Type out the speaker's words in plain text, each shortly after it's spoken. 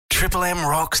Triple M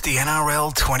rocks the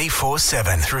NRL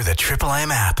 24/7 through the Triple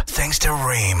M app. Thanks to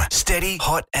Ream. Steady,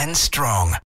 hot and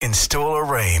strong. Install a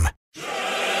Ream.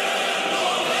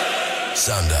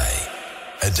 Sunday,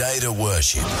 a day to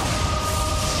worship.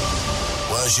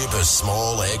 Worship a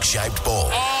small egg-shaped ball.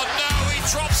 Oh no, he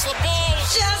drops the ball.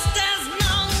 Just as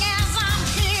long as I'm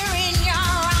here in your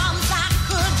arms, I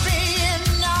could be in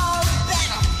no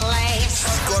better place.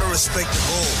 I've got to respect the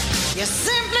ball. You're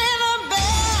simply the best.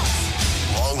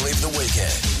 Long live the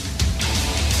weekend.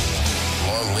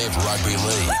 Long live rugby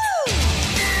league. Woo!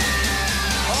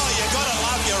 Oh, you gotta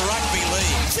love your rugby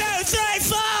league. 2, 3,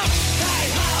 4.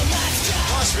 Hey ho, let's go.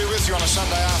 Nice to be with you on a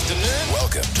Sunday afternoon.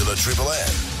 Welcome to the Triple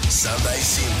M Sunday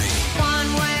Cindy.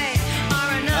 One way or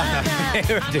another.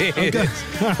 There it is.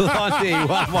 Blondie,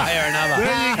 one way or another.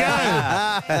 There you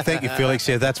go. Thank you, Felix.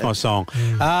 Yeah, that's my song.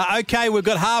 Okay, we've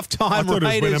got halftime. I thought it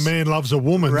was when a man loves a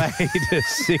woman. Raiders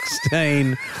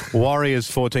 16, Warriors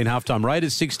 14, halftime.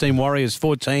 Raiders 16, Warriors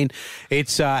 14.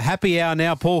 It's happy hour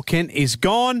now. Paul Kent is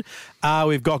gone.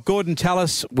 We've got Gordon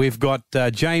Tallis. We've got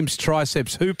James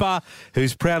Triceps Hooper,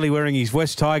 who's proudly wearing his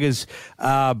West Tigers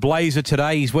blazer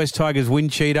today, his West Tigers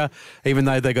wind cheater, even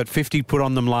though they got 50 put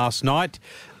on them last night.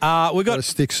 We've got to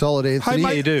stick solid, Anthony. Hey,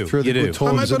 mate, you do. Through the good Hey,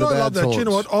 times mate, and but the I love bad that. times. You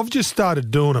know what? I've just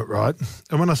started doing it, right?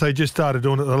 And when I say just started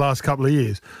doing it the last couple of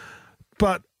years,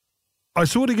 but I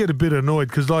sort of get a bit annoyed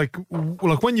because, like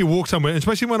when you walk somewhere,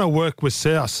 especially when I work with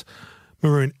South,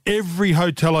 Maroon, every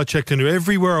hotel I checked into,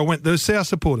 everywhere I went, there's South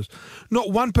supporters. Not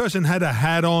one person had a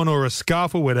hat on or a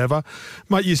scarf or whatever.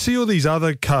 Mate, you see all these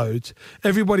other codes,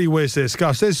 everybody wears their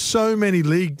scarves. There's so many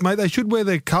league, mate, they should wear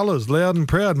their colours loud and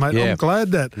proud, mate. Yeah. I'm glad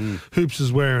that Hoops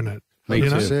is wearing it. Me you too.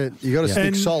 know? 100%. You got to stick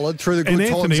And- solid through the good And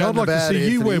times Anthony, and I'd the like to bad, see you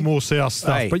Anthony. wear more South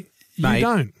stuff, Hey, but you mate,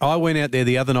 don't. I went out there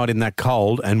the other night in that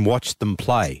cold and watched them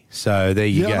play. So there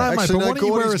you Yeah, go. I know, mate, but why don't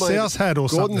you wear a Gordon's made- South hat or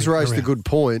Gordon's something raised a around? good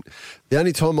point. The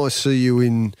only time I see you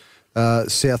in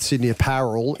South Sydney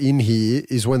apparel in here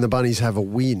is when the Bunnies have a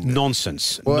win.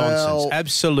 Nonsense. Well- Nonsense.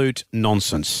 Absolute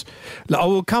nonsense. I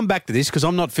will come back to this because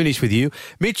I'm not finished with you.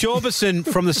 Mitch Orbison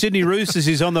from the Sydney Roosters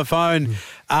is on the phone.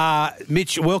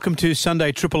 Mitch, welcome to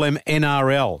Sunday Triple M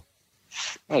NRL.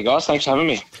 Hey guys, thanks for having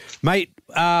me. Mate,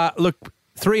 look,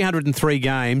 303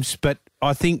 games, but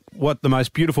I think what the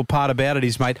most beautiful part about it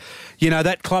is, mate, you know,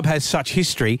 that club has such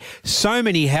history. So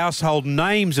many household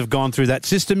names have gone through that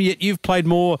system, yet you've played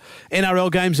more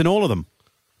NRL games than all of them.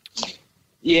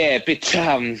 Yeah, a bit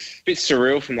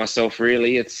surreal for myself,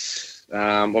 really. It's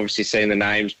obviously seeing the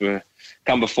names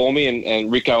come before me,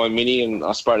 and Rico and Minnie, and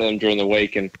I spoke to them during the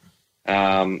week, and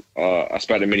I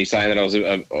spoke to Minnie saying that I was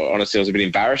honestly I was a bit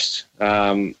embarrassed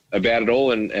about it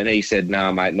all, and he said,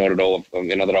 "No, mate, not at all.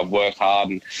 You know that I've worked hard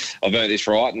and I've earned this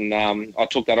right," and I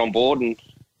took that on board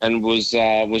and was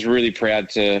really proud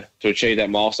to achieve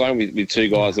that milestone with two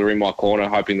guys that are in my corner,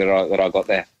 hoping that I got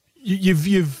there.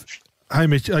 You've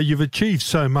Hamish, you've achieved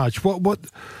so much.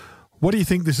 What do you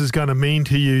think this is going to mean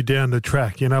to you down the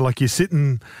track? You know, like you're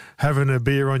sitting having a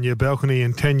beer on your balcony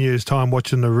in 10 years' time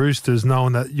watching the Roosters,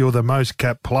 knowing that you're the most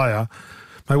capped player.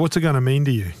 Mate, what's it going to mean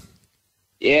to you?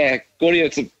 Yeah, Gordy,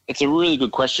 it's a really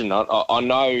good question. I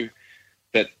know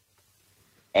that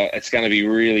it's going to be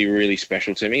really, really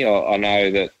special to me. I know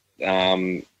that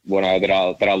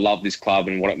that I love this club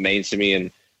and what it means to me,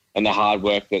 and the hard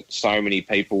work that so many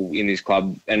people in this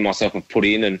club and myself have put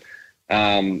in,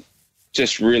 and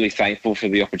just really thankful for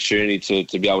the opportunity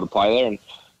to be able to play there. And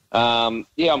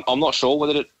I'm not sure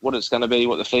what it's going to be,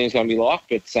 what the feeling's going to be like,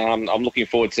 but I'm looking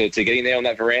forward to getting there on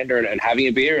that veranda and having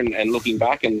a beer and looking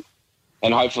back and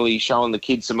hopefully showing the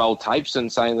kids some old tapes and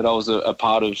saying that I was a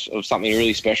part of something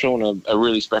really special and a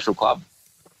really special club.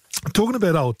 Talking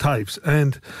about old tapes,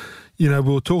 and, you know,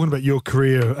 we were talking about your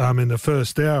career in the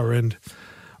first hour, and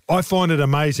I find it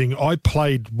amazing. I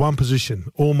played one position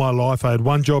all my life. I had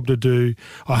one job to do.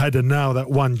 I had to nail that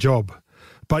one job.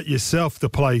 But yourself to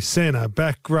play centre,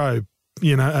 back row,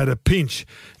 you know, at a pinch,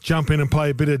 jump in and play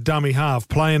a bit of dummy half,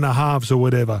 play in the halves or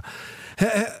whatever.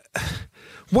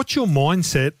 What's your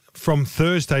mindset from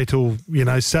Thursday till, you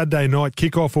know, Saturday night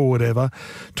kickoff or whatever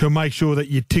to make sure that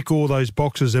you tick all those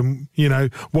boxes and, you know,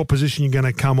 what position you're going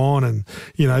to come on and,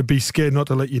 you know, be scared not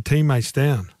to let your teammates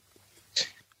down?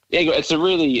 Yeah,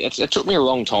 it took me a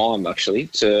long time actually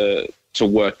to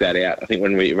work that out. I think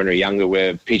when we're younger,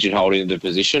 we're pigeonholed into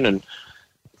position, and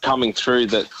coming through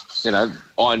that, you know,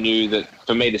 I knew that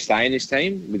for me to stay in this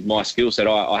team with my skill set,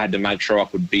 I had to make sure I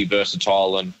could be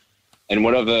versatile, and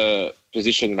whatever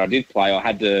position that I did play, I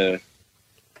had to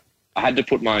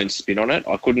put my own spin on it.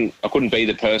 I couldn't be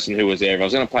the person who was there. If I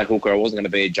was going to play hooker, I wasn't going to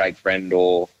be a Jake Friend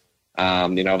or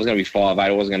you know, I was going to be 5'8",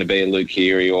 I wasn't going to be a Luke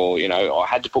Keary, or, you know, I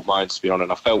had to put my own spin on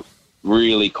it. I felt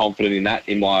really confident in that,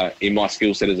 in my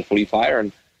skill set as a footy player.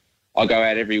 And I go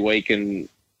out every week and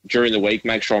during the week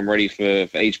make sure I'm ready for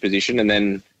each position. And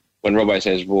then when Robbo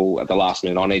says, well, at the last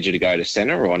minute, I need you to go to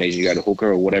centre or I need you to go to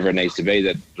hooker or whatever it needs to be,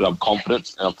 that I'm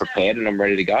confident and I'm prepared and I'm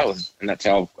ready to go. And that's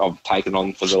how I've taken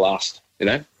on for the last,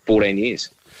 14 years.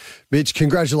 Mitch,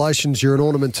 congratulations. You're an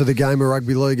ornament to the game of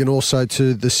rugby league and also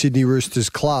to the Sydney Roosters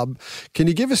club. Can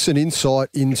you give us an insight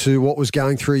into what was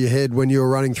going through your head when you were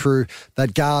running through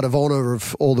that guard of honour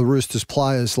of all the Roosters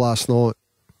players last night?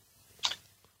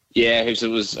 Yeah, it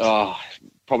was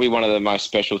probably one of the most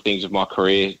special things of my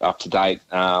career up to date.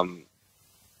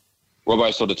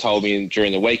 Robbo sort of told me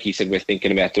during the week, he said, we're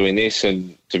thinking about doing this.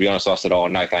 And to be honest, I said, oh,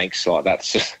 no, thanks. Like,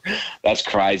 that's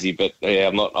crazy. But yeah,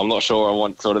 I'm not sure I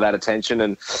want sort of that attention.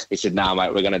 And he said, nah,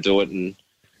 mate, we're going to do it. And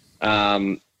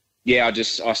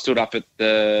I stood up at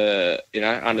the,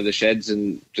 under the sheds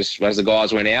and just as the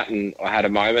guys went out and I had a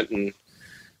moment and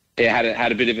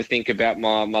had a bit of a think about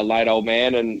my late old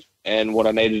man and what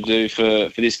I needed to do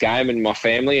for this game and my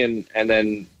family. And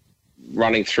then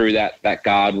running through that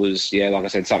guard was, like I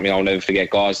said, something I'll never forget.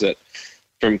 Guys that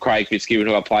from Craig Fitzgibbon,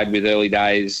 who I played with early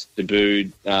days, to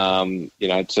Bood,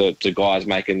 to guys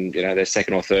making, their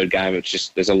second or third game. It's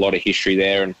just, there's a lot of history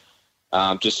there.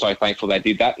 And just so thankful they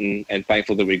did that and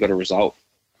thankful that we got a result.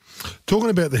 Talking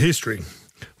about the history,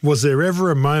 was there ever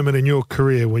a moment in your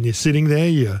career when you're sitting there,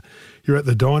 you're at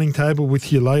the dining table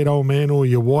with your late old man or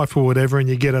your wife or whatever, and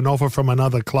you get an offer from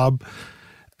another club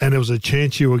and there was a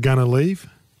chance you were going to leave?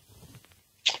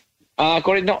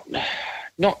 Got it.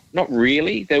 Not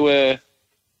really. I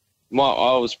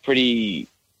was pretty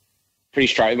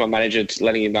straight with my manager,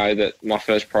 letting him know that my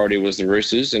first priority was the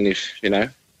Roosters, and if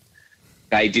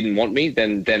they didn't want me,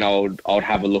 then I'd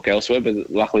have a look elsewhere.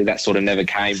 But luckily, that sort of never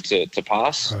came to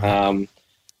pass. Right.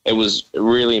 It was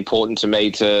really important to me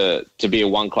to be a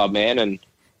one club man,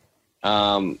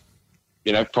 and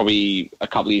probably a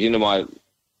couple of years into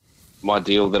my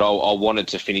deal that I wanted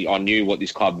to finish. I knew what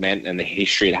this club meant and the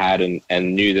history it had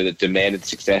and knew that it demanded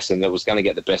success and that it was going to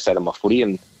get the best out of my footy.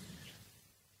 And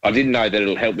I didn't know that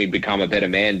it'll help me become a better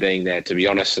man being there, to be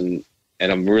honest. And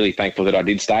I'm really thankful that I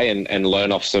did stay and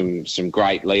learn off some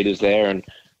great leaders there. And,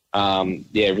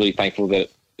 really thankful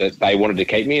that they wanted to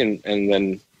keep me and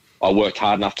then I worked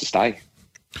hard enough to stay.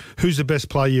 Who's the best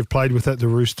player you've played with at the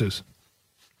Roosters?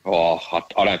 Oh,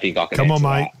 I don't think I can Come on, answer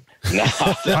mate. that. No.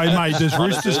 Hey, mate, there's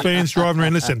Roosters fans driving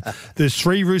around. Listen, there's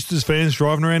 3 Roosters fans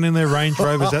driving around in their Range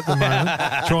Rovers at the moment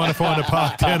trying to find a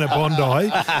park down at Bondi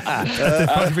at their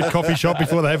favourite coffee shop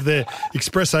before they have their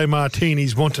espresso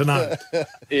martinis. Want to know.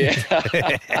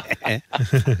 Yeah.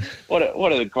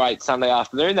 What a great Sunday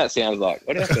afternoon that sounds like.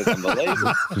 What else? That's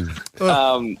unbelievable.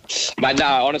 But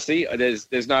no, honestly,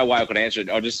 there's no way I could answer it.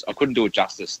 I couldn't do it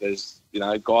justice. There's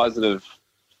guys that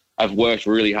have worked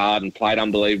really hard and played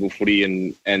unbelievable footy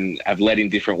and have led in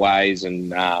different ways.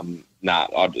 And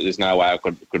there's no way I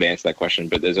could answer that question.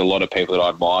 But there's a lot of people that I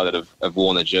admire that have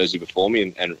worn the jersey before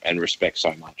me and respect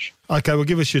so much. Okay, well,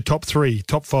 give us your top 3,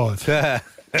 top 5. I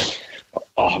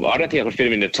don't think I could fit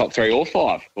them in the top 3 or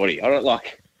 5, buddy. I don't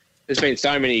like. There's been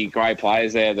so many great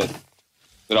players there that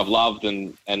I've loved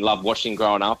and loved watching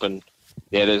growing up. And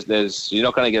yeah, there's you're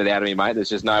not going to get it out of me, mate. There's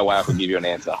just no way I can give you an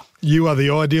answer. You are the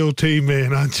ideal team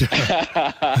man, aren't you?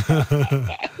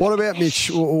 What about,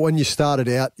 Mitch, when you started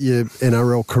out your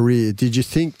NRL career, did you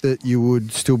think that you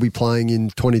would still be playing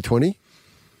in 2020?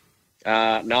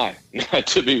 No,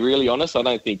 to be really honest, I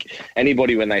don't think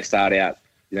anybody when they start out,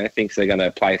 thinks they're going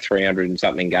to play 300 and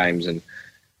something games. And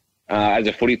as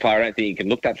a footy player, I don't think you can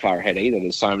look that far ahead either.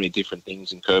 There's so many different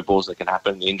things and curveballs that can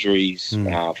happen, injuries,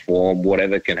 form,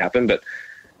 whatever can happen. But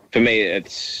for me,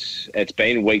 it's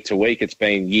been week to week, it's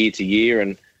been year to year,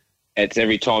 and it's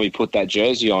every time you put that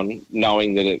jersey on,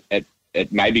 knowing that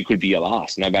it maybe could be your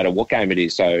last, no matter what game it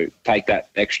is. So take that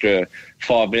extra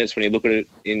 5 minutes when you look at it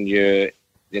in your,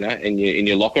 in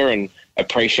your locker, and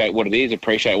appreciate what it is,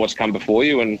 appreciate what's come before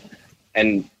you, and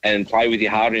play with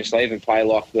your heart on your sleeve and play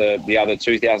like the other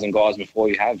 2,000 guys before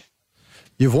you have.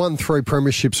 You've won 3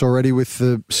 premierships already with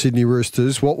the Sydney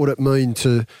Roosters. What would it mean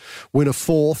to win a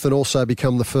 4th and also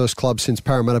become the first club since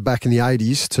Parramatta back in the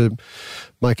 80s to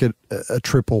make it a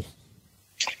triple?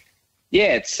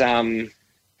 Yeah, it's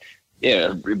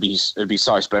it'd be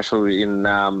so special in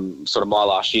sort of my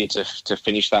last year to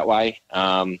finish that way.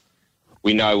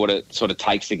 We know what it sort of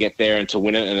takes to get there and to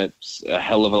win it, and it's a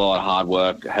hell of a lot of hard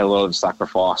work, a hell of a lot of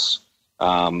sacrifice.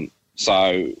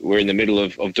 So we're in the middle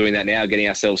of doing that now, getting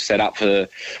ourselves set up for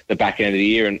the back end of the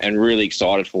year and really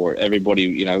excited for it.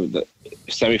 Everybody, the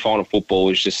semi-final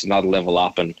football is just another level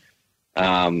up, and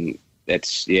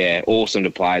it's, awesome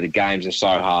to play. The games are so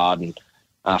hard, and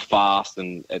fast,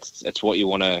 and it's what you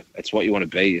want to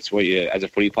be. It's what you, as a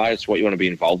footy player, it's what you want to be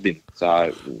involved in.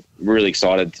 So really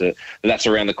excited that's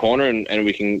around the corner, and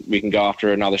we can go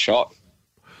after another shot.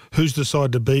 Who's the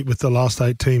side to beat with the last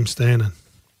 8 teams standing?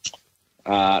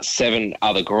 7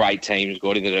 other great teams,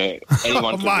 Gordy, that are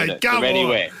anyone can win it from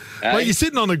anywhere. Mate, you're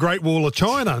sitting on the Great Wall of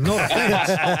China, not a fence.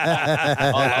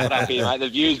 I love it up here, mate. The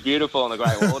view's beautiful on the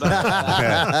Great Wall.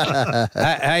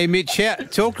 Hey, Mitch,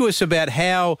 talk to us about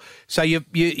how. So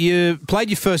you played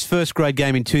your first grade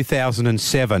game in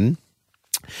 2007,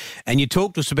 and you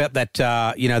talked to us about that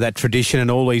that tradition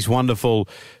and all these wonderful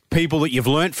people that you've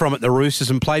learnt from at the Roosters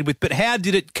and played with. But how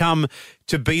did it come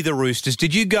to be the Roosters?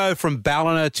 Did you go from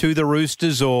Ballina to the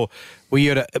Roosters, or were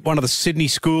you at one of the Sydney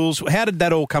schools? How did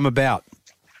that all come about?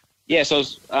 Yeah, so I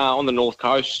was on the North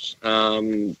Coast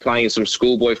playing some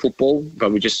schoolboy football,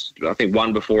 but we I think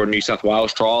won before a New South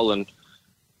Wales trial, and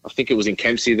I think it was in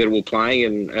Kempsey that we were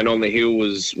playing, and on the hill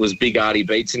was Big Artie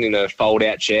Beetson in a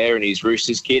fold-out chair and his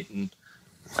Roosters kit, and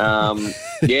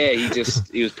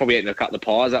he was probably eating a couple of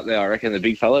pies up there, I reckon, the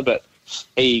big fella, but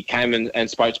he came and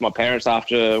spoke to my parents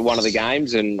after one of the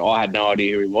games, and I had no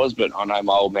idea who he was, but I know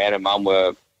my old man and mum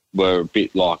were a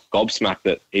bit like gobsmacked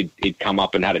that he'd come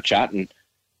up and had a chat, and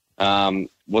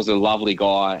was a lovely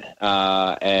guy,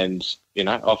 and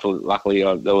luckily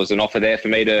there was an offer there for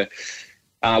me to.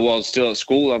 While I was still at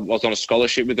school, I was on a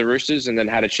scholarship with the Roosters, and then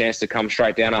had a chance to come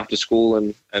straight down after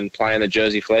school and play in the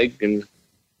Jersey Flegg, and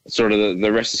sort of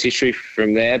the rest is history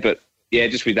from there. But yeah,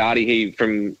 just with Artie, he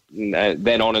from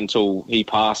then on until he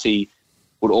passed, he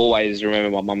would always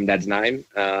remember my mum and dad's name,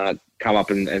 come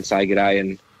up and say g'day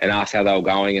and ask how they were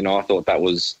going, and I thought that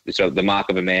was sort of the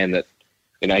mark of a man that.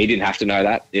 He didn't have to know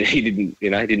that. He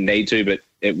didn't need to, but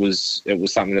it was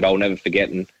something that I'll never forget.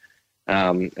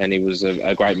 And he was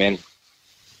a great man.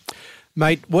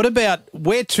 Mate, what about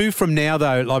where to from now,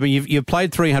 though? I mean, you've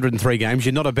played 303 games.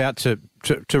 You're not about to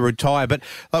retire, but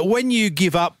when you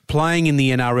give up playing in the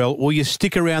NRL, will you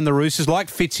stick around the Roosters like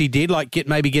Fitzy did, like get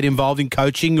involved in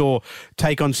coaching or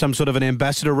take on some sort of an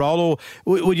ambassador role,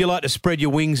 or would you like to spread your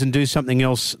wings and do something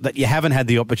else that you haven't had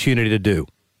the opportunity to do?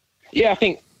 Yeah, I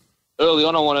think early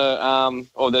on, I want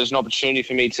to, there's an opportunity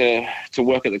for me to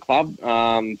work at the club.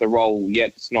 The role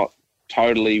yet it's not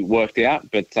totally worked out,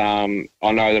 but I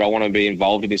know that I want to be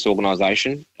involved in this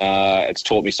organisation. It's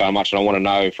taught me so much, and I want to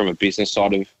know from a business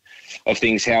side of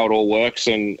things how it all works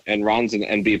and runs,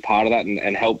 and be a part of that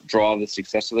and help drive the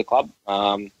success of the club.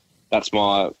 That's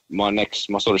my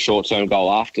sort of short-term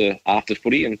goal after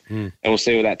footy, and we'll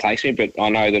see where that takes me. But I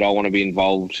know that I want to be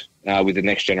involved with the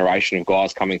next generation of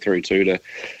guys coming through too, to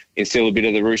instill a bit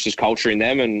of the Roosters culture in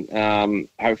them, and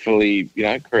hopefully,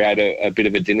 create a bit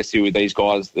of a dynasty with these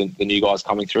guys, the new guys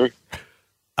coming through.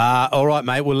 All right,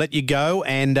 mate, we'll let you go,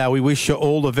 and we wish you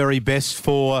all the very best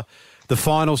for the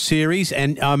final series.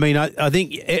 And, I mean, I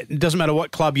think it doesn't matter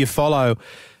what club you follow,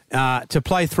 to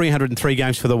play 303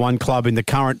 games for the one club in the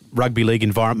current rugby league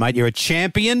environment, mate, you're a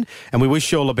champion, and we wish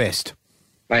you all the best.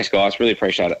 Thanks, guys. Really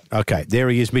appreciate it. Okay, there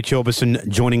he is, Mitch Orbison,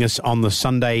 joining us on the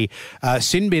Sunday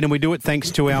Sin Bin, and we do it thanks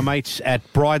to our mates at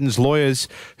Bryden's Lawyers,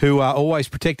 who are always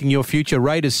protecting your future.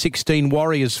 Raiders 16,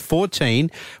 Warriors 14.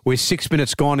 We're 6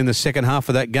 minutes gone in the second half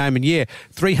of that game, and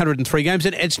 303 games.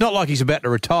 And it's not like he's about to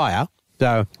retire.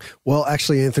 So, well,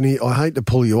 actually, Anthony, I hate to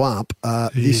pull you up.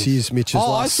 This is Mitch's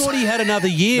last... I thought he had another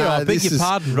year. I beg your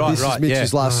pardon. Right, this is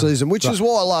Mitch's last season, which is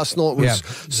why last night was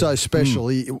so special.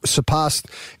 He surpassed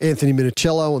Anthony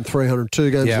Minicello on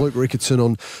 302 games, Luke Ricketson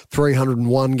on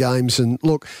 301 games. And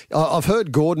look, I've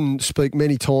heard Gordon speak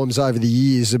many times over the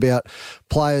years about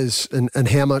players and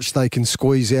how much they can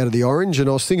squeeze out of the orange. And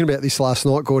I was thinking about this last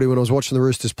night, Gordy, when I was watching the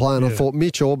Roosters play, and I thought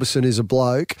Mitch Orbison is a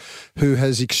bloke who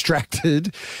has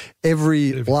extracted every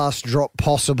last drop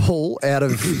possible out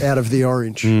of the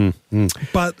orange.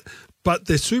 But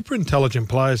they're super intelligent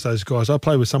players, those guys. I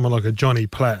play with someone like a Johnny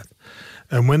Platt,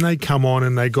 and when they come on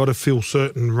and they got to fill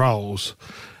certain roles,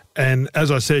 and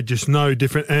as I said, just no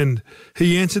different. And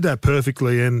he answered that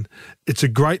perfectly, and it's a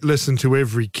great lesson to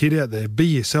every kid out there. Be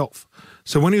yourself.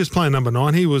 So when he was playing number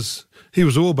 9, he was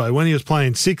Orbo. When he was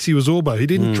playing 6, he was Orbo. He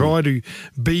didn't try to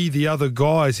be the other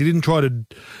guys. He didn't try to,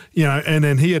 and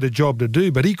then he had a job to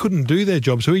do, but he couldn't do their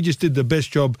job. So he just did the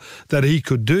best job that he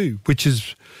could do, which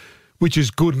is which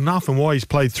is good enough, and why he's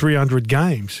played 300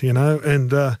 games, you know. And,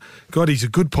 God, he's a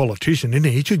good politician, isn't he?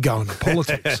 He should go into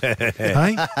politics.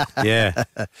 Hey? Yeah.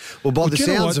 Well, by the you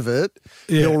know sounds what? of it,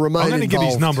 Yeah. he'll remain I'm going to get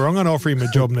his involved. number. I'm going to offer him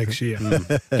a job next year. Get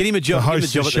him a To job,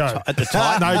 host the show. at the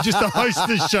time, No, just to host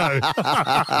the show.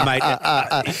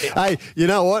 mate. Hey, you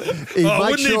know what?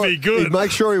 Wouldn't he be good? He'd make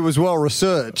sure he was well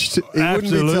researched. He wouldn't be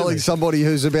Absolutely. telling somebody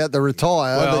who's about to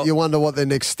retire Well, that you wonder what their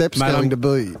next step's mate, going to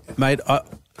be. Mate,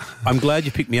 I'm glad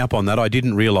you picked me up on that. I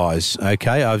didn't realise,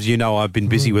 okay? As you know, I've been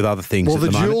busy with other things Well, at the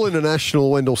the moment. dual international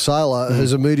Wendell Saylor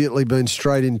has immediately been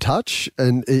straight in touch,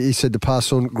 and he said to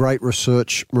pass on great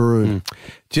research, Maroon.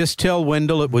 Just tell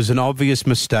Wendell it was an obvious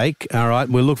mistake, all right?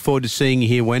 We look forward to seeing you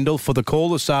here, Wendell, for the call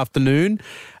this afternoon,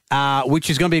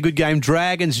 which is going to be a good game.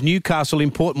 Dragons, Newcastle,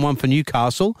 important one for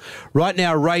Newcastle. Right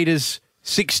now, Raiders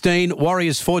 16,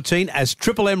 Warriors 14, as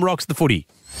Triple M rocks the footy.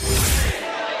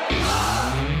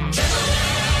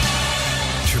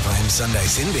 Triple M Sunday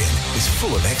Sin Bin is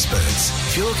full of experts.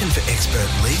 If you're looking for expert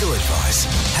legal advice,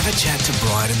 have a chat to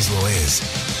Bryden's Lawyers.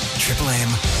 Triple M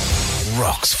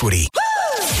rocks footy.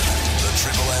 The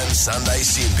Triple M Sunday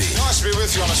Sin Bin. Nice to be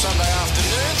with you on a Sunday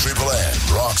afternoon. Triple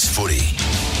M rocks footy.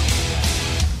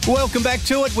 Welcome back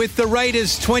to it with the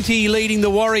Raiders 20 leading the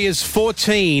Warriors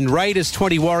 14. Raiders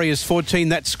 20, Warriors 14.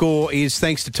 That score is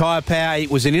thanks to Tyre Power. It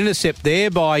was an intercept there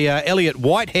by Elliot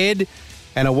Whitehead,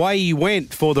 and away he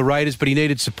went for the Raiders, but he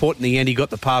needed support in the end. He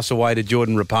got the pass away to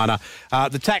Jordan Rapana.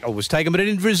 The tackle was taken, but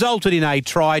it resulted in a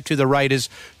try to the Raiders,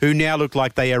 who now look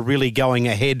like they are really going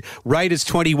ahead. Raiders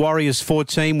 20, Warriors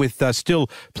 14, with still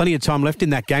plenty of time left in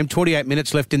that game. 28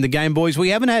 minutes left in the game, boys. We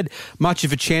haven't had much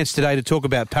of a chance today to talk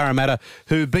about Parramatta,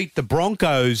 who beat the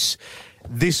Broncos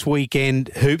this weekend,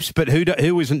 Hoops, but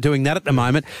who isn't doing that at the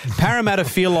moment? Parramatta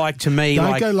feel like, to me,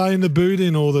 Don't like... go laying the boot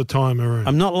in all the time, Maroon.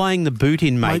 I'm not laying the boot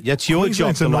in, mate. That's your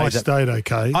job Queensland's to a lay nice that. state,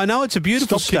 okay? I know it's a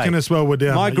beautiful Stop state. kicking us while we're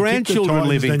down. My mate. You kick the grandchildren Titans,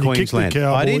 live in then you kick the Queensland. I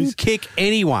Cowboys. didn't kick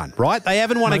anyone, right? They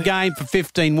haven't won a game for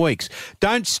 15 weeks.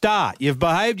 Don't start. You've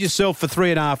behaved yourself for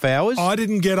 3.5 hours. I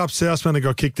didn't get up south when I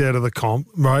got kicked out of the comp,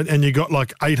 right? And you got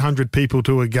like 800 people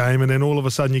to a game, and then all of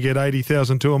a sudden you get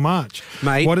 80,000 to a march.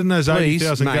 Mate, why didn't those please,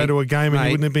 80,000 go mate, to a game and mate.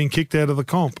 you wouldn't have been kicked out of the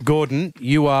comp? Gordon,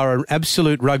 you are an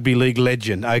absolute rugby league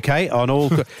legend, okay?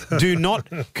 Do not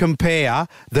compare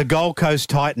the Gold Coast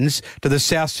Titans to the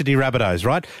South Sydney Rabbitohs,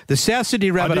 right? The South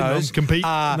Sydney Rabbitohs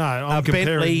are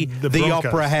Bentley, the the Broncos.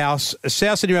 Opera House.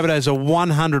 South Sydney Rabbitohs are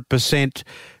 100%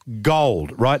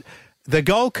 gold, right? The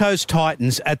Gold Coast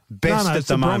Titans at best No, at it's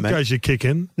the the moment. Broncos you're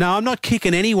kicking. No, I'm not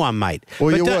kicking anyone, mate. Well,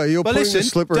 But you don't- were. You're but putting the listen,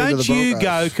 slipper into the don't you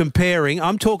Broncos. go comparing.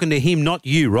 I'm talking to him, not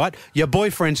you, right? Your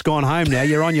boyfriend's gone home now.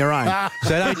 You're on your own. So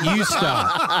don't you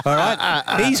start, all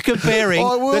right? He's comparing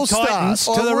I will the Titans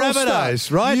start. to I the will Rabbitohs,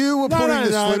 start. right? You were putting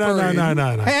the slipper in.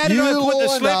 No. How did you I put the lined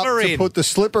up slipper to in? put the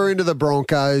slipper into the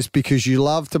Broncos because you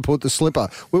love to put the slipper.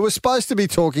 We were supposed to be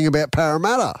talking about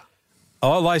Parramatta.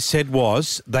 All I said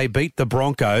was they beat the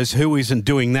Broncos. Who isn't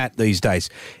doing that these days?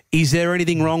 Is there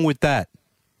anything wrong with that?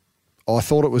 I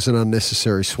thought it was an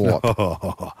unnecessary swap.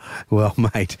 Oh, well,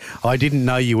 mate, I didn't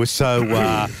know you were so,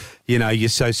 you're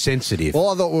so sensitive. Well,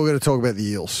 I thought we were going to talk about the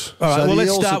Eels. All right, So well, the let's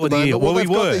Eels start at the with the moment- Eels. Well, we they've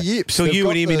got were, the yips. till They've you got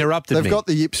and him interrupted They've me. got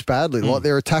the yips badly. Like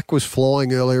their attack was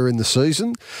flying earlier in the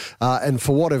season, and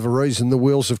for whatever reason, the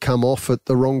wheels have come off at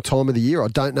the wrong time of the year. I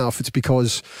don't know if it's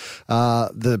because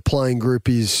the playing group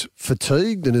is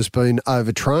fatigued and has been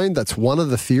overtrained. That's one of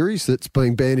the theories that's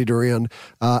being bandied around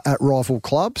at rival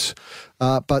clubs.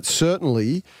 But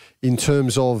certainly, in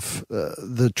terms of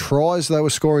the tries they were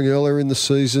scoring earlier in the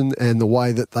season and the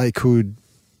way that they could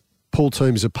pull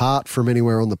teams apart from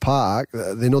anywhere on the park,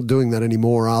 they're not doing that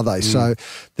anymore, are they? So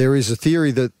there is a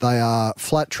theory that they are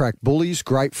flat track bullies,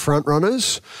 great front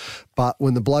runners, but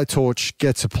when the blowtorch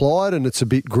gets applied and it's a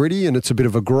bit gritty and it's a bit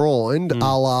of a grind, a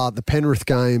la the Penrith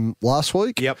game last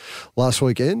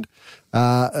weekend,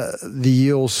 the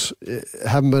Eels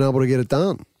haven't been able to get it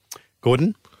done.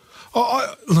 Gordon?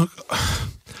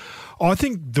 I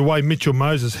think the way Mitchell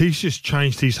Moses, he's just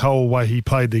changed his whole way he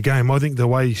played the game. I think the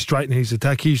way he straightened his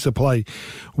attack, he used to play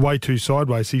way too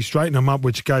sideways. He straightened him up,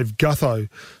 which gave Gutho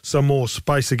some more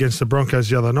space against the Broncos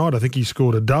the other night. I think he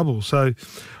scored a double. So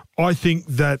I think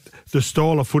that the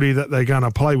style of footy that they're going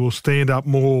to play will stand up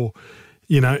more,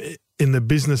 in the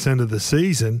business end of the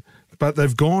season. But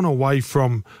they've gone away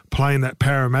from playing that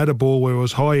Parramatta ball where it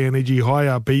was high energy, high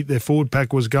upbeat. Their forward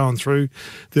pack was going through.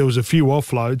 There was a few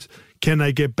offloads. Can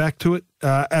they get back to it?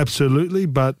 Absolutely.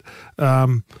 But, at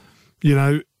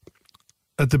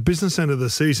the business end of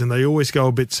the season, they always go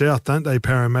a bit south, don't they,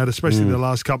 Parramatta, especially the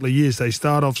last couple of years. They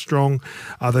start off strong.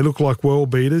 They look like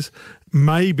world beaters.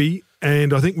 Maybe,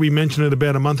 and I think we mentioned it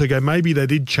about a month ago, maybe they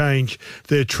did change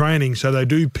their training so they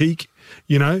do peak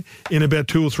in about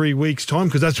 2 or 3 weeks' time,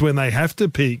 because that's when they have to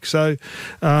peak. So,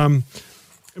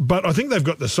 but I think they've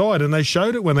got the side, and they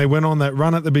showed it when they went on that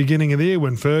run at the beginning of the year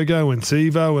when Fergo and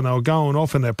Sivo, and they were going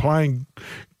off and they're playing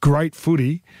great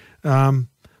footy.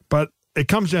 But it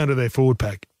comes down to their forward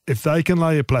pack. If they can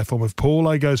lay a platform, if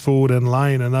Paulo goes forward and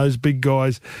Lane and those big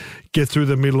guys get through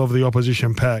the middle of the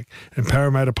opposition pack and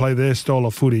Parramatta play their style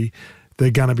of footy,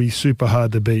 they're going to be super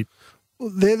hard to beat.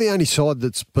 Well, they're the only side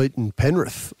that's beaten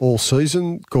Penrith all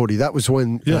season, Gordy. That was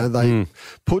when they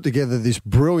put together this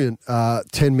brilliant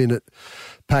 10-minute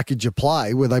package of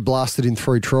play where they blasted in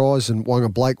 3 tries and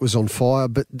Wanga Blake was on fire.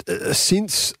 But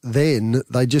since then,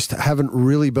 they just haven't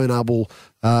really been able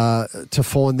to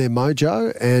find their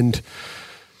mojo. And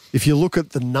if you look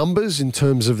at the numbers in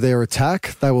terms of their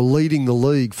attack, they were leading the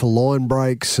league for line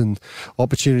breaks and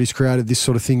opportunities created, this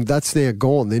sort of thing. That's now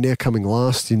gone. They're now coming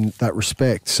last in that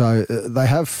respect. So they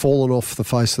have fallen off the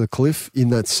face of the cliff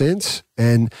in that sense.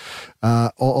 And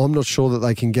I'm not sure that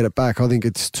they can get it back. I think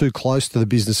it's too close to the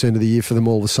business end of the year for them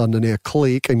all of a sudden to now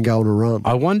click and go on a run.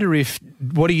 I wonder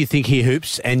what do you think here,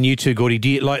 Hoops, and you too, Gordy? Do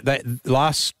you like that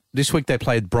this week they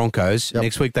played Broncos. Yep.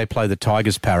 Next week they play the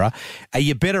Tigers, Para. Are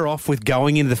you better off with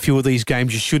going into the few of these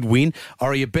games you should win,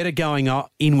 or are you better going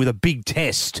in with a big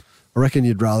test? I reckon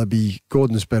you'd rather be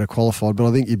Gordon's better qualified, but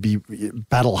I think you'd be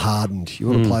battle hardened. You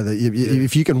want to play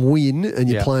if you can win and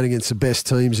you're playing against the best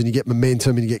teams and you get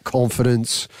momentum and you get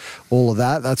confidence, all of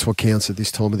that. That's what counts at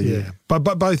this time of the year. But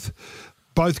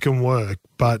both can work,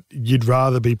 but you'd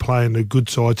rather be playing a good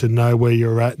side to know where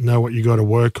you're at, know what you got to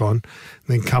work on,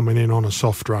 than coming in on a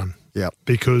soft run. Yeah,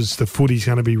 because the footy's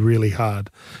going to be really hard.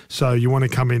 So you want to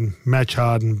come in match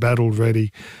hard and battle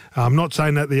ready. I'm not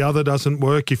saying that the other doesn't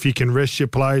work if you can rest your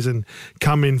players and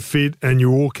come in fit and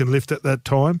you all can lift at that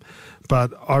time,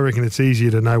 but I reckon it's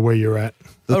easier to know where you're at.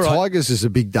 The Tigers is a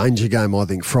big danger game, I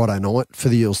think, Friday night for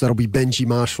the Eels. That'll be Benji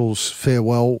Marshall's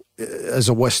farewell as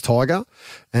a West Tiger,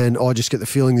 and I just get the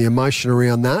feeling the emotion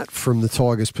around that from the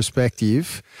Tigers'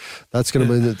 perspective, that's going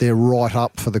to mean that they're right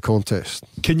up for the contest.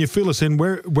 Can you fill us in?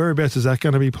 Whereabouts is that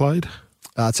going to be played?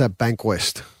 It's at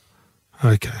Bankwest.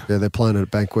 Okay. Yeah, they're playing it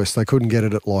at Bankwest. They couldn't get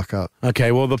it at Leichhardt.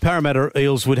 Okay, well, the Parramatta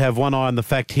Eels would have one eye on the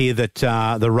fact here that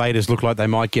the Raiders look like they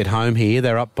might get home here.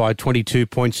 They're up by 22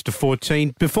 points to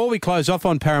 14. Before we close off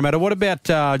on Parramatta, what about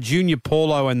Junior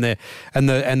Paulo and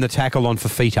the tackle on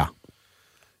Fafita?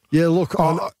 Yeah, look,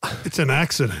 it's an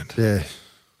accident. Yeah,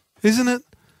 isn't it?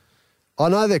 I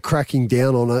know they're cracking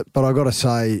down on it, but I got to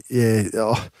say,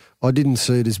 I didn't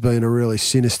see it as being a really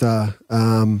sinister,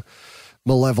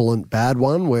 malevolent bad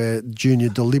one where Junior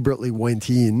deliberately went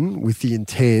in with the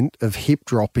intent of hip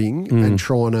dropping and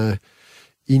trying to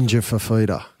injure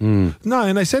Fafita. No,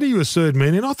 and they said he was third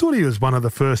man, and I thought he was one of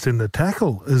the first in the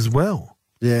tackle as well.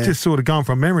 Yeah. Just sort of going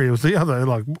from memory. It was the other,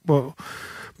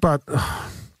 but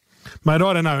mate,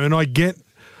 I don't know. And I get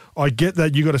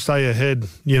that you got to stay ahead,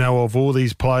 of all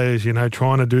these players,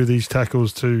 trying to do these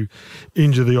tackles to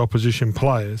injure the opposition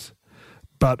players.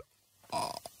 But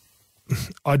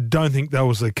I don't think that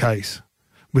was the case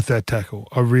with that tackle.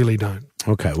 I really don't.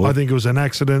 Okay, well, I think it was an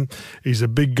accident. He's a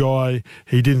big guy.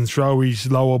 He didn't throw his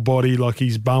lower body like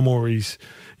his bum or his,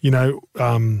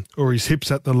 or his hips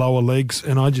at the lower legs.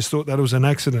 And I just thought that was an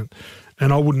accident.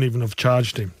 And I wouldn't even have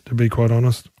charged him, to be quite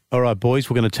honest. All right, boys,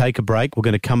 we're going to take a break. We're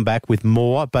going to come back with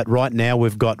more. But right now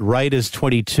we've got Raiders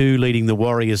 22 leading the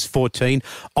Warriors 14.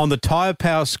 On the Tyre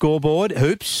Power scoreboard,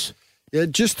 Hoops. Yeah,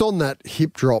 just on that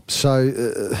hip drop. So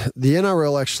the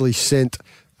NRL actually sent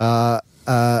a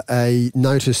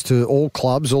notice to all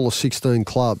clubs, all the 16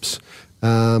 clubs,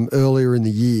 earlier in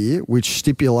the year, which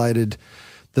stipulated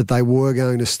that they were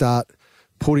going to start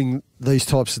putting these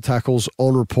types of tackles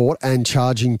on report and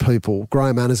charging people.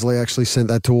 Graham Annesley actually sent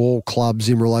that to all clubs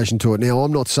in relation to it. Now,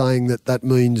 I'm not saying that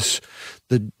means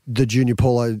the Junior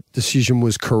Paulo decision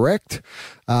was correct,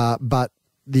 but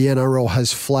the NRL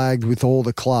has flagged with all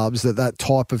the clubs that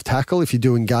type of tackle, if you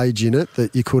do engage in it,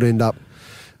 that you could end up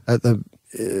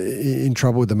in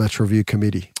trouble with the match review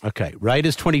committee. Okay,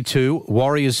 Raiders 22,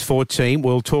 Warriors 14.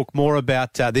 We'll talk more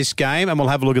about this game and we'll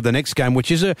have a look at the next game,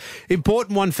 which is an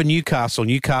important one for Newcastle.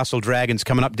 Newcastle Dragons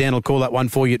coming up. Dan will call that one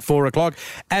for you at 4 o'clock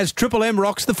as Triple M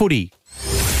rocks the footy.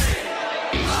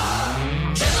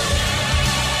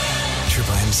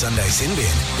 Triple M Sunday Sin Bin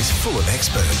is full of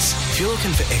experts. If you're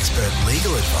looking for expert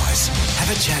legal advice,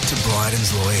 have a chat to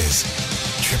Bryden's Lawyers.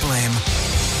 Triple M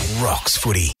rocks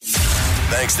footy.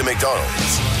 Thanks to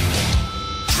McDonald's.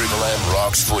 Triple M rocks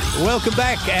Rocks Footy. Welcome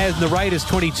back as the Raiders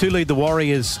 22 lead the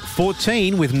Warriors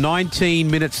 14 with 19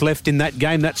 minutes left in that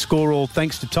game. That score all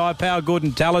thanks to Tyre Power,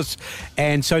 Gordon Tallis,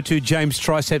 and so too James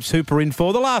Triceps Hooper in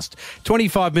for the last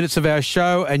 25 minutes of our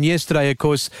show. And yesterday, of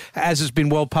course, as has been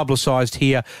well publicised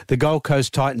here, the Gold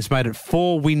Coast Titans made it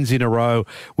 4 wins in a row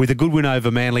with a good win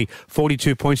over Manly,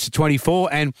 42 points to 24.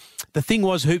 And the thing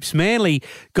was, Hoops, Manly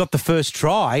got the first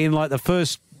try in like the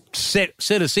first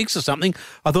set of 6 or something.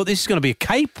 I thought this is going to be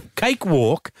a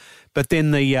cakewalk. But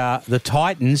then the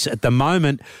Titans at the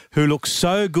moment, who look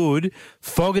so good,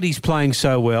 Fogarty's playing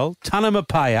so well,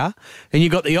 Tanamapaya, and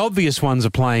you've got the obvious ones are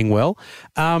playing well.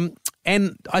 And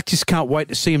I just can't wait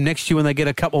to see them next year when they get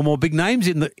a couple more big names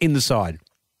in the side.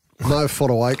 Mo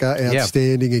Fotuaika,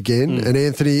 outstanding again. And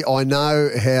Anthony, I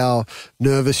know how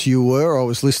nervous you were. I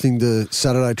was listening to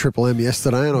Saturday Triple M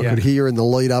yesterday and I could hear in the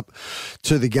lead up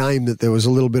to the game that there was a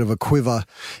little bit of a quiver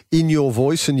in your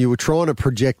voice and you were trying to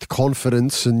project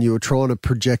confidence and you were trying to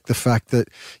project the fact that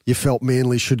you felt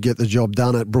Manly should get the job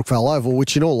done at Brookvale Oval,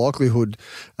 which in all likelihood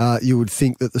you would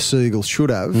think that the Seagulls should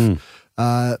have.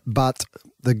 But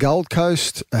the Gold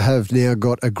Coast have now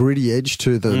got a gritty edge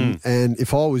to them, and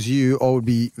if I was you, I would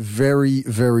be very,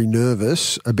 very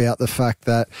nervous about the fact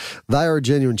that they are a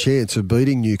genuine chance of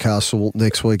beating Newcastle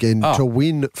next weekend to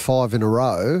win 5 in a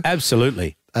row.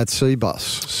 Absolutely. At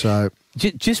Seabus. So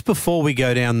just before we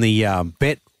go down the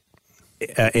bet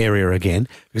area again,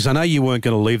 because I know you weren't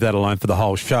going to leave that alone for the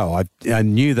whole show. I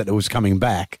knew that it was coming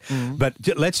back. But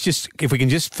let's just, if we can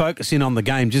just focus in on the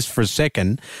game just for a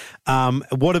second.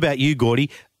 What about you,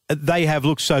 Gordy? They have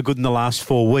looked so good in the last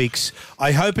 4 weeks.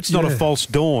 I hope it's not a false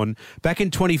dawn. Back in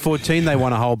 2014, they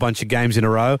won a whole bunch of games in a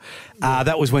row.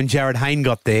 That was when Jared Hayne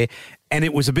got there, and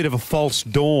it was a bit of a false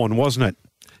dawn, wasn't it?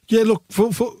 Yeah, look,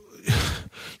 for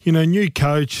new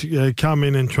coach come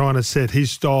in and trying to set his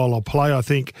style of play. I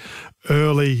think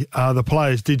early the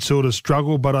players did sort of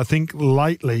struggle, but I think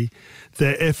lately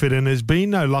their effort, and there's been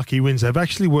no lucky wins. They've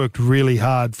actually worked really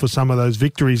hard for some of those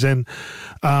victories. And,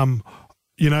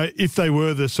 if they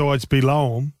were the sides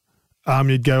below them,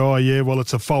 you'd go, oh, yeah, well,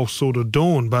 it's a false sort of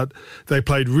dawn. But they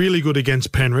played really good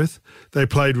against Penrith. They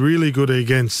played really good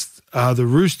against the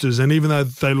Roosters. And even though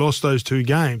they lost those 2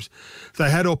 games, they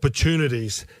had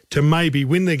opportunities to maybe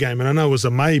win the game. And I know it was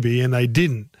a maybe, and they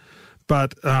didn't.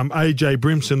 But AJ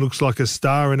Brimson looks like a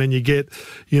star, and then you get,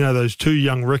 those 2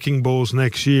 young wrecking balls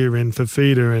next year in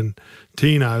Fafita and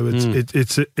Tino.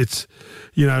 It's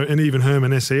and even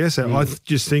Herman SES. I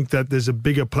just think that there's a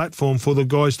bigger platform for the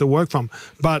guys to work from.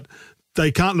 But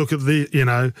they can't look at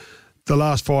the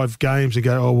last 5 games and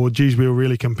go, oh, well, geez, we were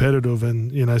really competitive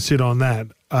and, sit on that.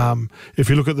 If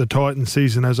you look at the Titans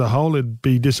season as a whole, it'd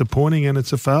be disappointing and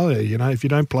it's a failure. If you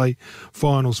don't play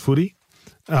finals footy,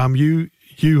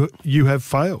 you have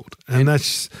failed, and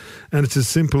it's as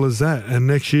simple as that. And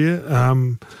next year,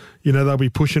 they'll be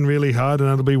pushing really hard, and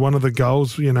that'll be one of the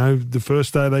goals. The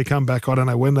first day they come back, I don't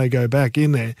know when they go back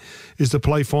in there, is to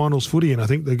play finals footy, and I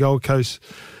think the Gold Coast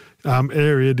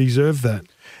area deserve that.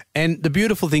 And the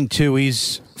beautiful thing too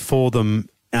is for them.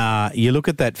 You look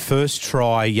at that first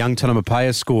try young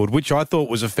Tanamapaya scored, which I thought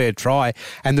was a fair try,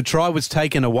 and the try was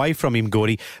taken away from him,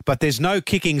 Gordy, but there's no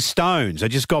kicking stones. They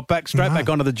just got straight back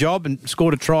onto the job and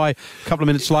scored a try a couple of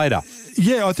minutes later.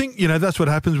 Yeah, I think, that's what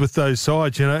happens with those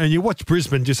sides, and you watch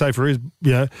Brisbane, just say for his,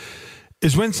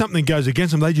 is when something goes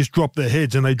against them, they just drop their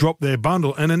heads and they drop their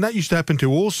bundle. And then that used to happen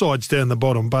to all sides down the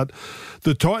bottom. But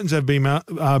the Titans have been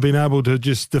able to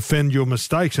just defend your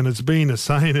mistakes, and it's been a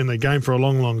saying in the game for a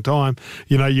long, long time.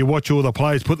 You watch all the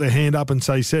players put their hand up and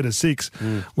say set of 6.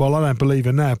 Well, I don't believe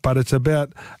in that, but it's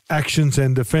about actions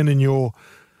and defending your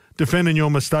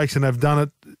mistakes, and they've done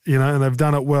it, and they've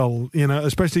done it well,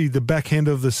 especially the back end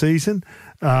of the season.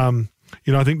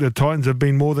 I think the Titans have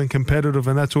been more than competitive,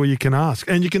 and that's all you can ask.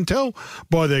 And you can tell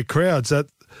by their crowds that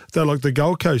they're like the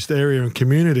Gold Coast area and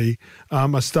community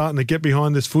are starting to get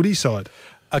behind this footy side.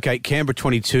 Okay, Canberra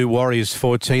 22, Warriors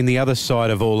 14. The other side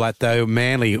of all that, though,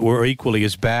 Manly were equally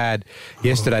as bad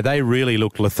yesterday. They really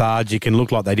looked lethargic and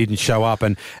looked like they didn't show up,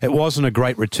 and it wasn't a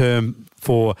great return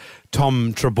for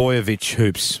Tom Trbojevic,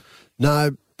 Hoops.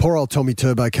 No, poor old Tommy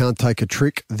Turbo can't take a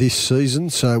trick this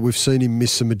season, so we've seen him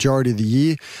miss the majority of the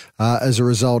year as a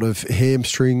result of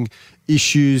hamstring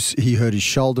issues. He hurt his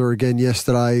shoulder again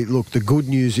yesterday. Look, the good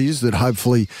news is that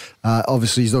hopefully,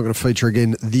 obviously he's not going to feature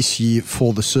again this year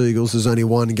for the Seagulls. There's only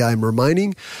 1 game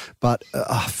remaining, but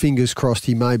fingers crossed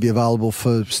he may be available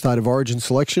for State of Origin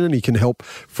selection, and he can help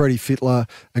Freddie Fittler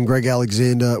and Greg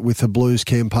Alexander with the Blues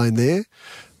campaign there.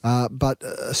 But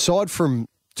aside from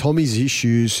Tommy's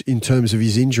issues in terms of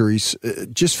his injuries,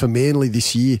 just for Manly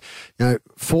this year,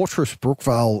 Fortress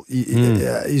Brookvale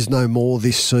is no more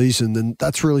this season, and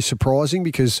that's really surprising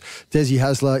because Desi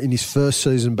Hasler, in his first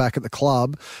season back at the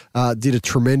club, did a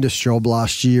tremendous job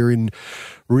last year in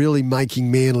really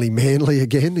making Manly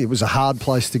again. It was a hard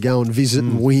place to go and visit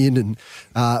and win, and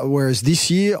whereas this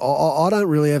year, I don't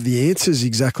really have the answers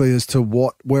exactly as to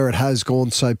where it has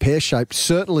gone so pear-shaped.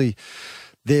 Certainly,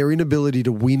 their inability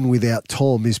to win without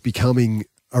Tom is becoming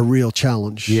a real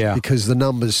challenge because the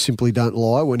numbers simply don't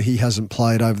lie when he hasn't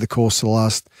played over the course of the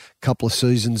last couple of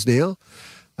seasons now.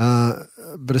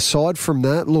 But aside from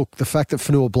that, look, the fact that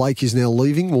Fanua Blake is now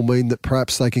leaving will mean that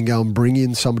perhaps they can go and bring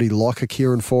in somebody like a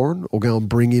Kieran Foran or go and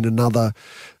bring in another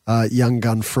young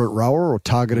gun front rower or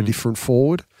target a different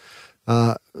forward.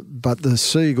 But the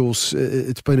Seagulls,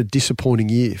 it's been a disappointing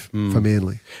year for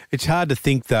Manly. It's hard to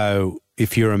think, though,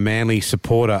 if you're a Manly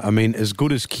supporter. I mean, as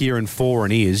good as Kieran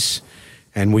Foran is,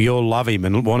 and we all love him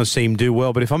and want to see him do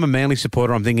well, but if I'm a Manly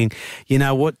supporter, I'm thinking, you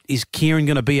know what, is Kieran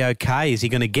going to be okay? Is he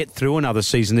going to get through another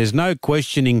season? There's no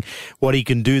questioning what he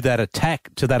can do that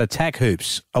attack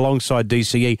hoops alongside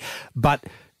DCE, but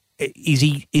is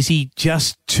he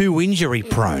just too injury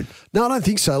prone? No, I don't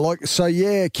think so.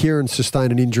 Kieran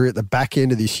sustained an injury at the back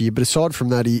end of this year, but aside from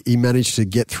that, he managed to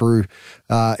get through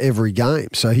every game.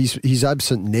 So he's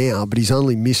absent now, but he's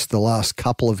only missed the last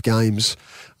couple of games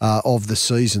of the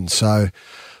season. So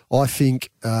I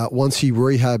think once he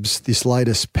rehabs this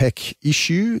latest pec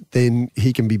issue, then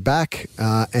he can be back,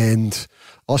 and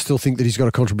I still think that he's got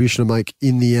a contribution to make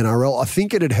in the NRL. I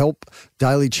think it'd help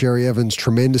Daly Cherry Evans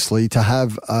tremendously to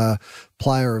have a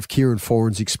player of Kieran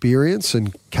Foran's experience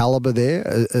and calibre there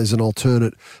as an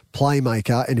alternate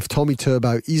playmaker. And if Tommy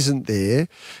Turbo isn't there,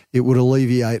 it would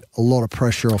alleviate a lot of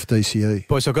pressure off DCE.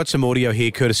 Boys, I've got some audio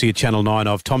here courtesy of Channel 9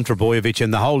 of Tom Trbojevic,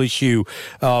 and the whole issue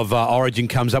of Origin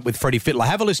comes up with Freddie Fittler.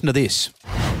 Have a listen to this.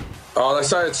 They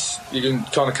say you can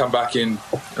kind of come back in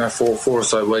 4 or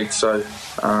so weeks. So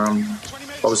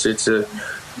obviously it's the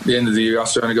end of the year.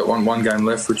 I've only got one game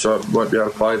left, which I won't be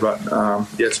able to play. But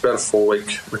it's about a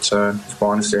 4-week return, is my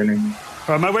understanding.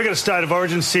 All right, mate, we've got a State of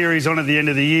Origin series on at the end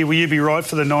of the year. Will you be right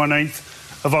for the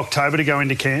 19th of October to go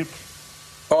into camp?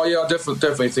 Oh yeah, I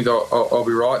definitely think I'll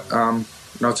be right.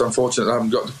 It's unfortunate I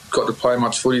haven't got to play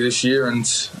much footy this year, and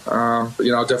but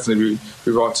I'll definitely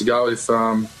be right to go if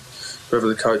whoever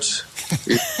the coach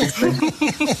is.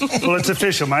 Well, it's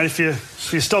official, mate. If you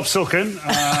stop sooking,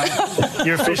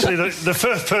 you're officially the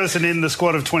first person in the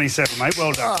squad of 27, mate.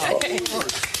 Well done.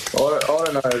 I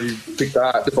don't know if you picked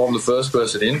that if I'm the first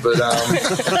person in, but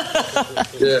thanks.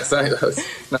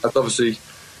 No, it's obviously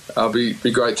be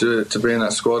great to be in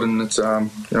that squad, and it's a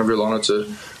real honour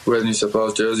to wear the New South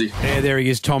Wales jersey. Yeah, there he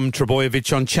is, Tom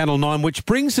Trbojevic on Channel 9, which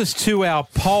brings us to our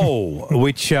poll,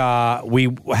 which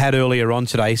we had earlier on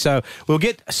today. So we'll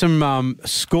get some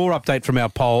score update from our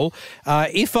poll.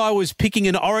 If I was picking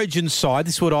an Origin side,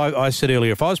 this is what I said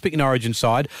earlier, if I was picking an Origin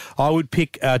side, I would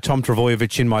pick Tom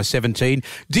Trbojevic in my 17.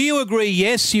 Do you agree,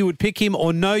 yes, you would pick him,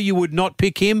 or no, you would not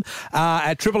pick him?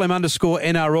 At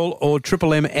 @MM_NRL or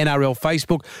 @MNRL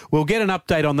Facebook. We'll get an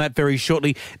update on that very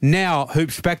shortly. Now,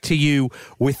 Hoops, back to you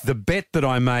with the bet that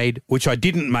I made, which I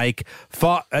didn't make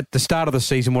at the start of the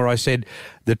season, where I said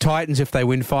the Titans, if they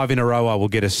win 5 in a row, I will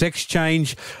get a sex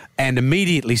change, and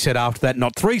immediately said after that,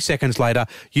 not 3 seconds later,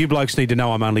 you blokes need to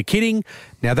know I'm only kidding.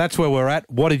 Now that's where we're at.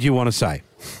 What did you want to say?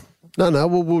 No,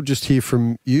 we'll just hear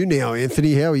from you now,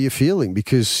 Anthony. How are you feeling?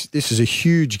 Because this is a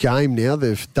huge game now.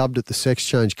 They've dubbed it the Sex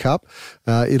Change Cup.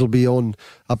 It'll be on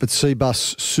up at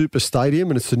Seabus Super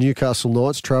Stadium, and it's the Newcastle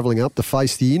Knights travelling up to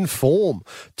face the in-form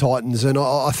Titans. And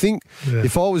I think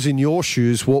if I was in your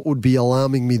shoes, what would be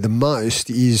alarming me the most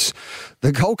is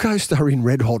the Gold Coast are in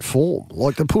red-hot form.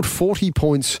 Like, to put 40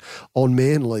 points on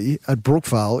Manly at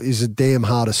Brookvale is a damn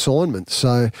hard assignment.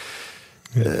 So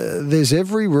there's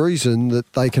every reason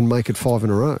that they can make it 5 in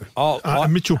a row.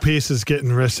 Mitchell Pearce is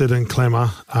getting rested, and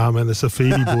Clemmer, and the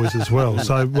Safidi boys as well.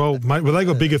 So, they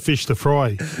got bigger fish to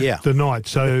fry tonight.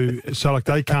 So like,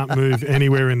 they can't move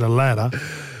anywhere in the ladder.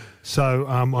 So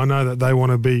I know that they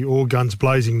want to be all guns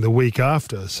blazing the week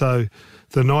after. So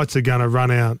the Knights are going to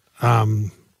run out,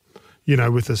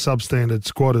 with a substandard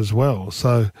squad as well.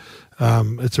 So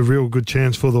it's a real good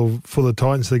chance for the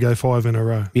Titans to go 5 in a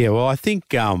row. Yeah, well, I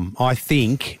think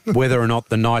whether or not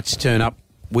the Knights turn up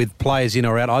with players in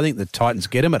or out, I think the Titans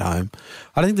get them at home.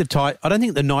 I don't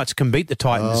think the Knights can beat the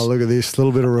Titans. Oh, look at this,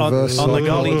 little bit of reverse on the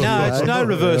goalie. No, it's no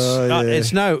reverse.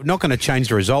 It's not going to change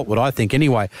the result. What I think,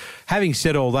 anyway. Having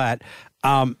said all that,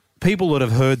 people that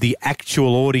have heard the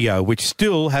actual audio, which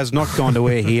still has not gone to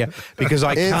air here because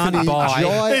I can't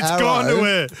buy. It's gone to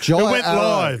air. It went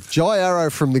live. Jai Arrow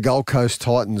from the Gold Coast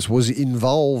Titans was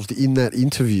involved in that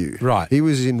interview. Right. He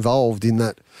was involved in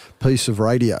that piece of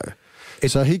radio.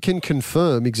 So he can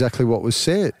confirm exactly what was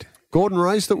said. Gordon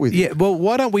raised it with you. Yeah, well,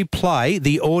 why don't we play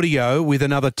the audio with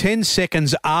another 10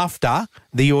 seconds after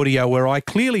the audio where I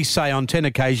clearly say on 10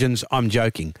 occasions I'm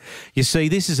joking. You see,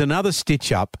 this is another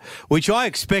stitch-up, which I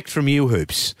expect from you,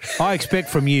 Hoops. I expect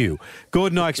from you.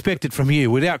 Gordon, I expect it from you.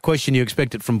 Without question, you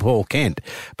expect it from Paul Kent.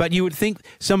 But you would think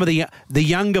some of the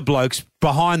younger blokes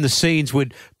behind the scenes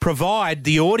would provide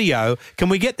the audio. Can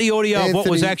we get the audio of what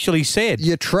was actually said?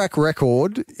 Your track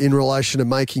record in relation to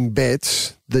making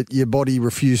bets that your body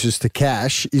refuses to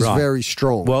cash is very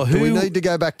strong. Well, do we need to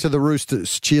go back to the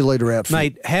Roosters cheerleader outfit?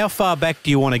 Mate, how far back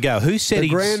do you want to go? Who said the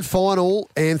grand final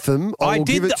anthem? I will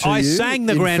give it to you. I sang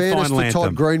the grand final anthem.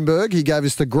 Todd Greenberg, he gave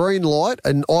us the green light,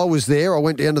 and I was there. I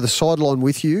went down to the sideline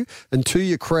with you, and to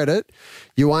your credit,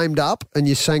 you aimed up and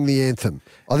you sang the anthem.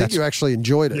 I think you actually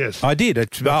enjoyed it. Yes, I did.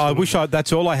 I wish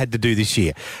that's all I had to do this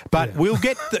year. But we'll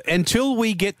get until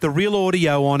we get the real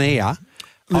audio on air.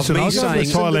 Listen, I'll go to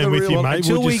Thailand with you, mate.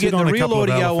 Until we get the real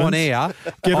audio on air.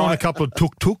 Get on a couple of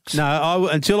tuk-tuks. No,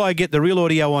 until I get the real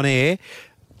audio on air,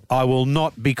 I will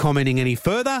not be commenting any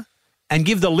further and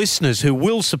give the listeners who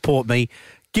will support me,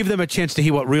 give them a chance to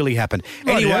hear what really happened.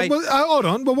 Right, anyway. Well, hold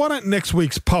on. But why don't next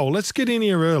week's poll? Let's get in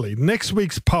here early. Next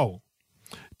week's poll.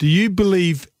 Do you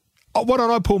believe... why don't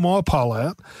I pull my poll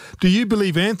out? Do you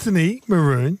believe Anthony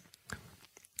Maroon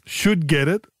should get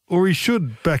it or he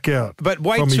should back out? But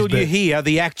wait till you hear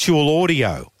the actual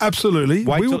audio. Absolutely.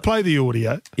 We will play the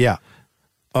audio. Yeah.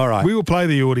 All right. We will play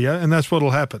the audio, and that's what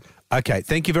will happen. Okay,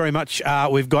 thank you very much.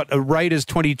 We've got Raiders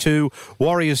 22,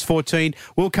 Warriors 14.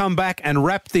 We'll come back and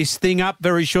wrap this thing up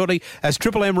very shortly as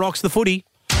Triple M rocks the footy.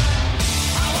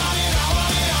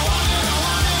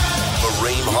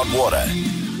 Bareem Hot Water.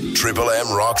 Triple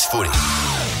M rocks footy.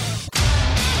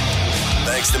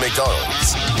 Thanks to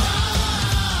McDonald's.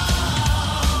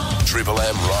 Triple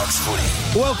M rocks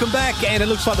footy. Welcome back, and it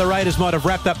looks like the Raiders might have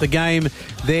wrapped up the game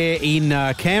there in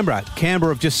Canberra.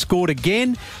 Canberra have just scored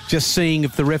again, just seeing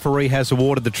if the referee has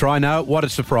awarded the try. No, what a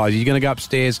surprise. You're going to go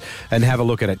upstairs and have a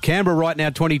look at it. Canberra right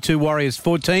now 22, Warriors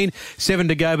 14, 7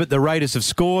 to go, but the Raiders have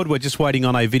scored. We're just waiting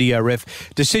on a video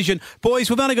ref decision. Boys,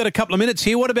 we've only got a couple of minutes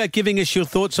here. What about giving us your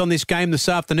thoughts on this game this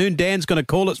afternoon? Dan's going to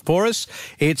call it for us.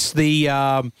 It's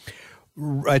the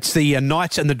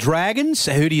Knights and the Dragons.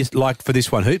 Who do you like for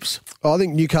this one, Hoops? I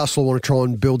think Newcastle want to try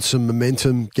and build some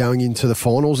momentum going into the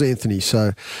finals, Anthony.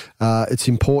 So it's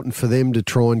important for them to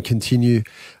try and continue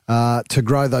to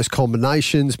grow those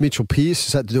combinations. Mitchell Pearce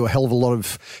has had to do a hell of a lot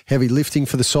of heavy lifting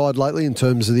for the side lately in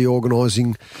terms of the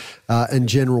organising and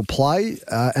general play.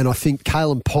 And I think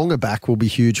Kalen Ponga back will be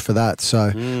huge for that.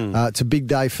 So it's a big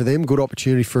day for them. Good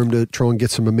opportunity for them to try and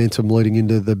get some momentum leading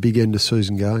into the big end of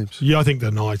season games. Yeah, I think the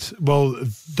Knights, well,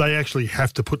 they actually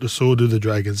have to put the sword to the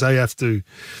Dragons. They have to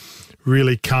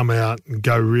really come out and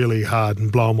go really hard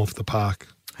and blow them off the park.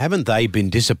 Haven't they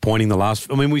been disappointing the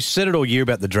last... I mean, we've said it all year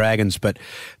about the Dragons, but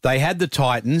they had the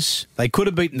Titans. They could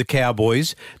have beaten the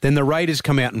Cowboys. Then the Raiders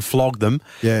come out and flogged them.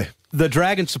 Yeah. The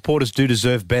Dragon supporters do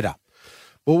deserve better.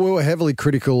 Well, we were heavily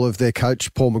critical of their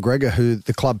coach, Paul McGregor, who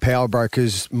the club power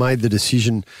brokers made the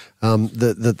decision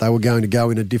that they were going to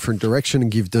go in a different direction and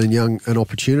give Dean Young an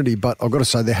opportunity. But I've got to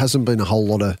say, there hasn't been a whole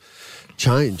lot of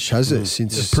change, has it?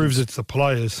 It proves it's the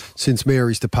players. Since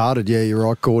Mary's departed, yeah, you're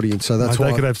right, Gordy, and so that's why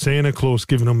they could have Santa Claus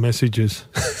giving them messages.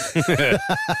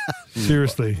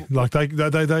 Seriously, like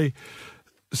they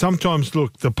sometimes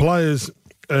look the players,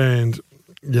 and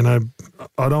you know,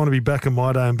 I don't want to be back in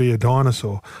my day and be a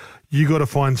dinosaur. You got to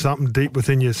find something deep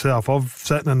within yourself. I've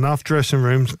sat in enough dressing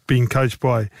rooms being coached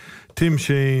by Tim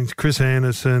Sheens, Chris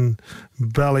Anderson,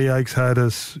 Ballyoaks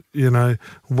Haddis, you know,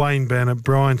 Wayne Bennett,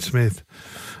 Brian Smith.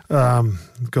 God,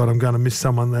 I'm going to miss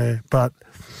someone there. But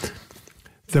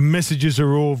the messages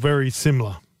are all very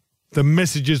similar. The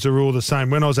messages are all the same.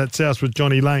 When I was at South with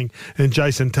Johnny Lang and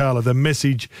Jason Taylor, the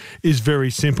message is very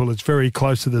simple. It's very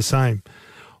close to the same.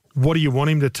 What do you want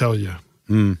him to tell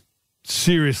you?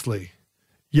 Seriously.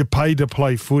 You're paid to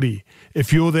play footy.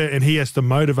 If you're there and he has to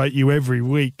motivate you every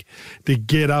week to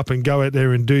get up and go out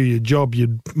there and do your job,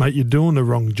 mate, you're doing the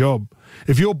wrong job.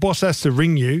 If your boss has to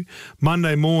ring you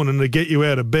Monday morning to get you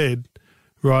out of bed,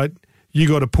 right, you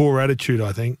got a poor attitude,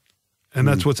 I think. And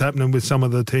that's what's happening with some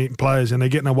of the team players, and they're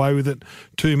getting away with it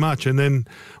too much. And then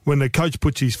when the coach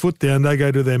puts his foot down, they go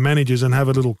to their managers and have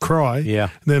a little cry. Yeah.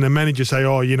 And then the manager say,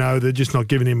 oh, you know, they're just not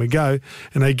giving him a go,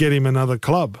 and they get him another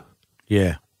club.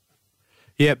 Yeah.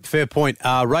 Yep, fair point.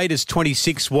 Raiders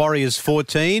 26, Warriors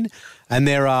 14, and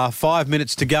there are 5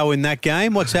 minutes to go in that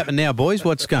game. What's happened now, boys?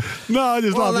 What's going? No, I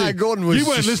just love it. Gordon was you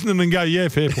weren't listening and go, yeah,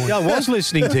 fair point. I was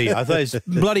listening to you. I thought it's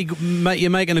bloody, mate, you're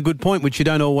making a good point, which you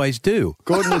don't always do.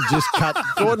 Gordon had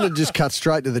just cut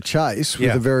straight to the chase with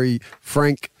Yeah. a very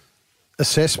frank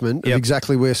assessment Yep. of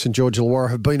exactly where St George Illawarra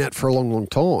have been at for a long, long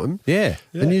time. Yeah.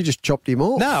 And you just chopped him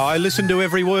off. No, I listened to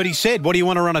every word he said. What do you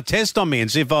want to run a test on me and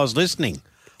see if I was listening?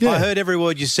 Yeah. I heard every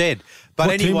word you said. But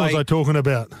What team anyway, was I talking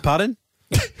about? pardon?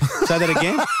 Say that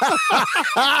again?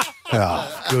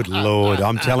 Oh, good Lord.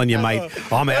 I'm telling you, mate,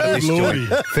 I'm out of this Lordy.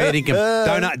 joint. Fair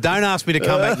dinkum. Don't ask me to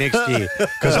come back next year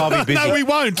because I'll be busy. No, we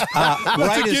won't. What's a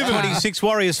Raiders given? 26,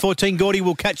 Warriors 14. Gordy,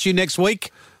 we'll catch you next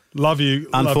week, Love you.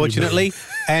 unfortunately.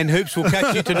 And Hoops will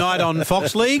catch you tonight on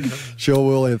Fox League. Sure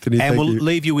will, Anthony. And Thank we'll you.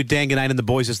 leave you with Dan Ganane and the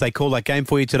boys as they call that game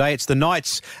for you today. It's the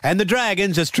Knights and the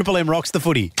Dragons as Triple M rocks the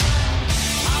footy.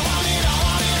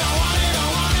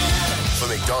 For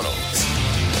McDonald's,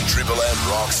 Triple M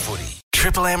rocks footy.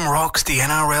 Triple M rocks the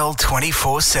NRL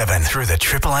 24/7 through the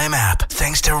Triple M app.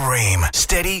 Thanks to Ream.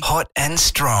 Steady, hot and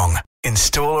strong.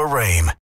 Install a Ream.